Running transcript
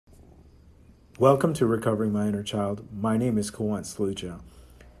Welcome to Recovering My Inner Child. My name is Kawant Sluja.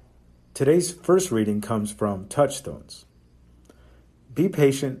 Today's first reading comes from Touchstones. Be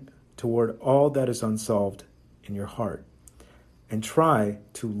patient toward all that is unsolved in your heart, and try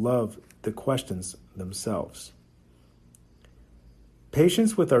to love the questions themselves.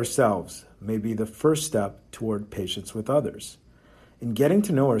 Patience with ourselves may be the first step toward patience with others. In getting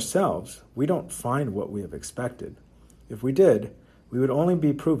to know ourselves, we don't find what we have expected. If we did, we would only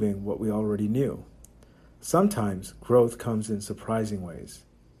be proving what we already knew. Sometimes growth comes in surprising ways.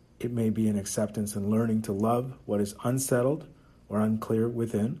 It may be an acceptance and learning to love what is unsettled or unclear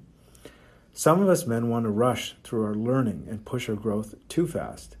within. Some of us men want to rush through our learning and push our growth too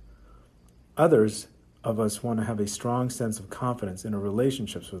fast. Others of us want to have a strong sense of confidence in our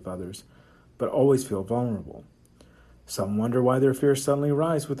relationships with others, but always feel vulnerable. Some wonder why their fears suddenly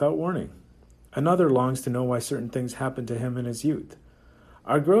rise without warning. Another longs to know why certain things happened to him in his youth.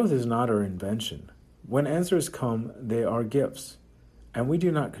 Our growth is not our invention. When answers come, they are gifts, and we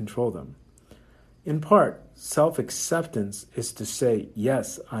do not control them. In part, self-acceptance is to say,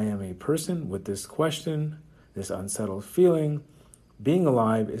 yes, I am a person with this question, this unsettled feeling. Being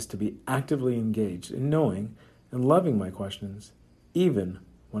alive is to be actively engaged in knowing and loving my questions, even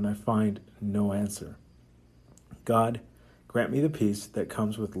when I find no answer. God, grant me the peace that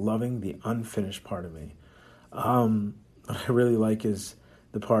comes with loving the unfinished part of me. What I really like is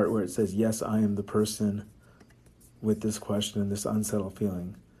the part where it says, yes, I am the person with this question and this unsettled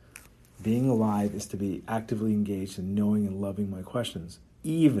feeling. Being alive is to be actively engaged in knowing and loving my questions,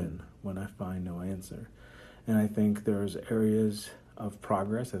 even when I find no answer. And I think there's areas of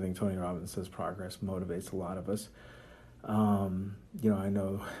progress. I think Tony Robbins says progress motivates a lot of us. I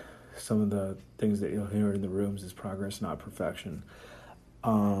know some of the things that you'll hear in the rooms is progress, not perfection.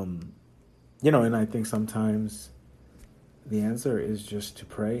 And I think sometimes the answer is just to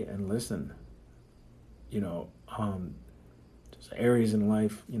pray and listen. There's areas in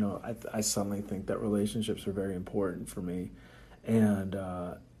life, I suddenly think that relationships are very important for me. And,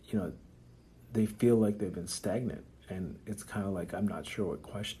 they feel like they've been stagnant. And it's kind of like I'm not sure what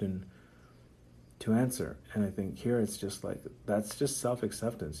question to answer. And I think here it's just like, that's just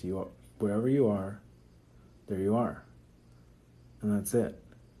self-acceptance. Wherever you are, there you are. And that's it.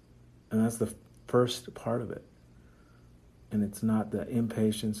 And that's the first part of it. And it's not the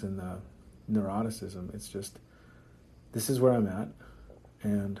impatience and the neuroticism. It's just, this is where I'm at,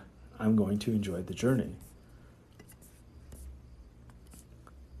 and I'm going to enjoy the journey.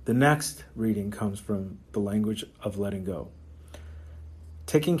 The next reading comes from The Language of Letting Go.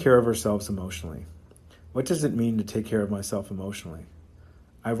 Taking care of ourselves emotionally. What does it mean to take care of myself emotionally?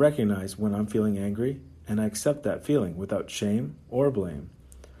 I recognize when I'm feeling angry, and I accept that feeling without shame or blame.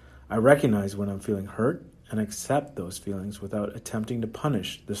 I recognize when I'm feeling hurt, and accept those feelings without attempting to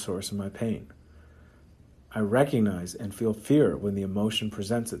punish the source of my pain. I recognize and feel fear when the emotion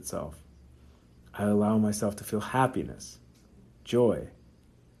presents itself. I allow myself to feel happiness, joy,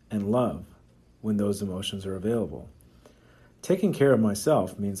 and love when those emotions are available. Taking care of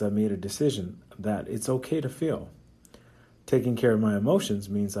myself means I made a decision that it's okay to feel. Taking care of my emotions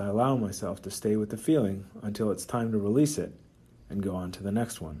means I allow myself to stay with the feeling until it's time to release it and go on to the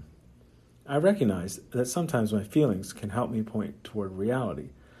next one. I recognize that sometimes my feelings can help me point toward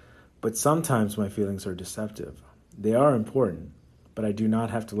reality, but sometimes my feelings are deceptive. They are important, but I do not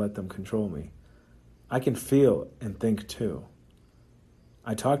have to let them control me. I can feel and think too.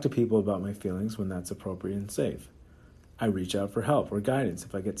 I talk to people about my feelings when that's appropriate and safe. I reach out for help or guidance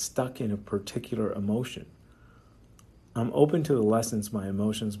if I get stuck in a particular emotion. I'm open to the lessons my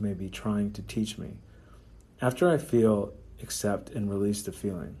emotions may be trying to teach me. After I feel, accept, and release the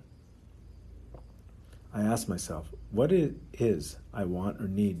feeling, I ask myself what it is I want or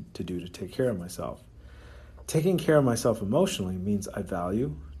need to do to take care of myself. Taking care of myself emotionally means I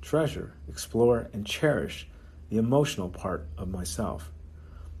value, treasure, explore, and cherish the emotional part of myself.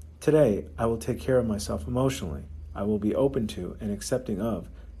 Today, I will take care of myself emotionally. I will be open to and accepting of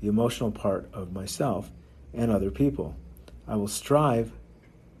the emotional part of myself and other people. I will strive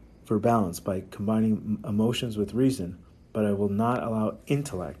for balance by combining emotions with reason, but I will not allow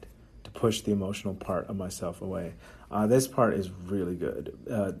intellect to push the emotional part of myself away. This part is really good,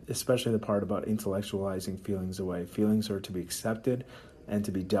 especially the part about intellectualizing feelings away. Feelings are to be accepted and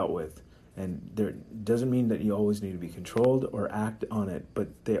to be dealt with. And there doesn't mean that you always need to be controlled or act on it,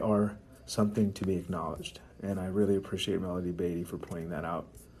 but they are something to be acknowledged. And I really appreciate Melody Beatty for pointing that out.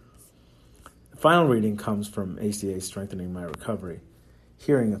 The final reading comes from ACA Strengthening My Recovery,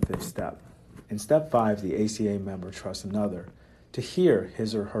 Hearing a Fifth Step. In Step 5, the ACA member trusts another to hear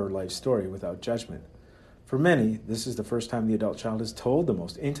his or her life story without judgment. For many, this is the first time the adult child has told the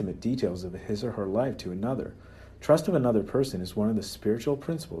most intimate details of his or her life to another. Trust of another person is one of the spiritual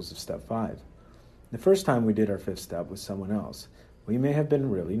principles of Step 5. The first time we did our fifth step with someone else, we may have been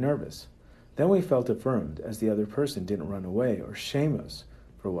really nervous. Then we felt affirmed as the other person didn't run away or shame us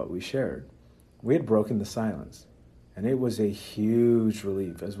for what we shared. We had broken the silence, and it was a huge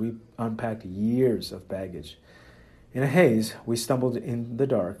relief as we unpacked years of baggage. In a haze, we stumbled in the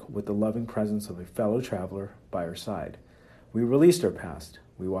dark with the loving presence of a fellow traveler by our side. We released our past.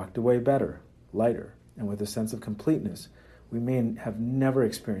 We walked away better, lighter, and with a sense of completeness we may have never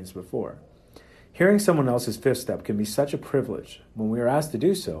experienced before. Hearing someone else's fifth step can be such a privilege. When we are asked to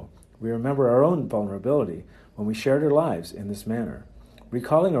do so, we remember our own vulnerability when we shared our lives in this manner.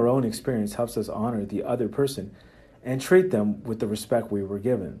 Recalling our own experience helps us honor the other person and treat them with the respect we were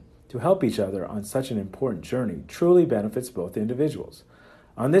given. To help each other on such an important journey truly benefits both individuals.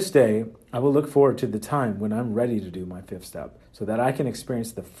 On this day, I will look forward to the time when I'm ready to do my fifth step so that I can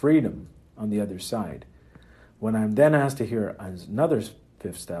experience the freedom on the other side. When I'm then asked to hear another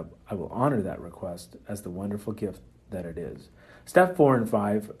fifth step, I will honor that request as the wonderful gift that it is. Step 4 and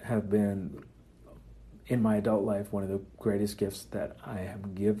 5 have been, in my adult life, one of the greatest gifts that I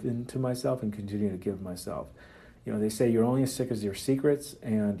have given to myself and continue to give myself. You know, they say you're only as sick as your secrets.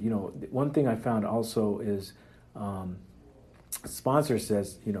 And, you know, one thing I found also is a sponsor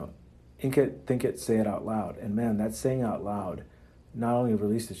says, you know, ink it, think it, say it out loud. And man, that saying out loud not only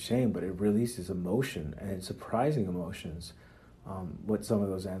releases shame, but it releases emotion and surprising emotions, what some of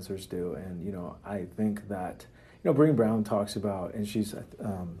those answers do. And, you know, I think that, you know, Brené Brown talks about, and she's,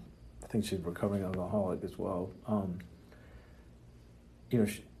 I think she's a recovering alcoholic as well. You know,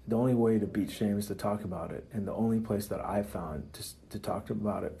 the only way to beat shame is to talk about it. And the only place that I've found to talk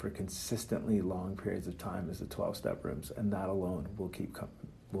about it for consistently long periods of time is the 12-step rooms. And that alone will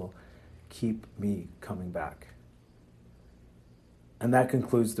keep me coming back. And that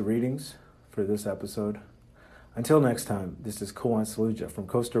concludes the readings for this episode. Until next time, this is Koan Saluja from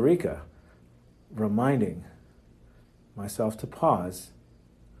Costa Rica, reminding myself to pause,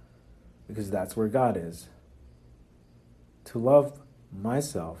 because that's where God is, to love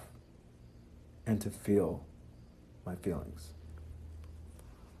myself and to feel my feelings.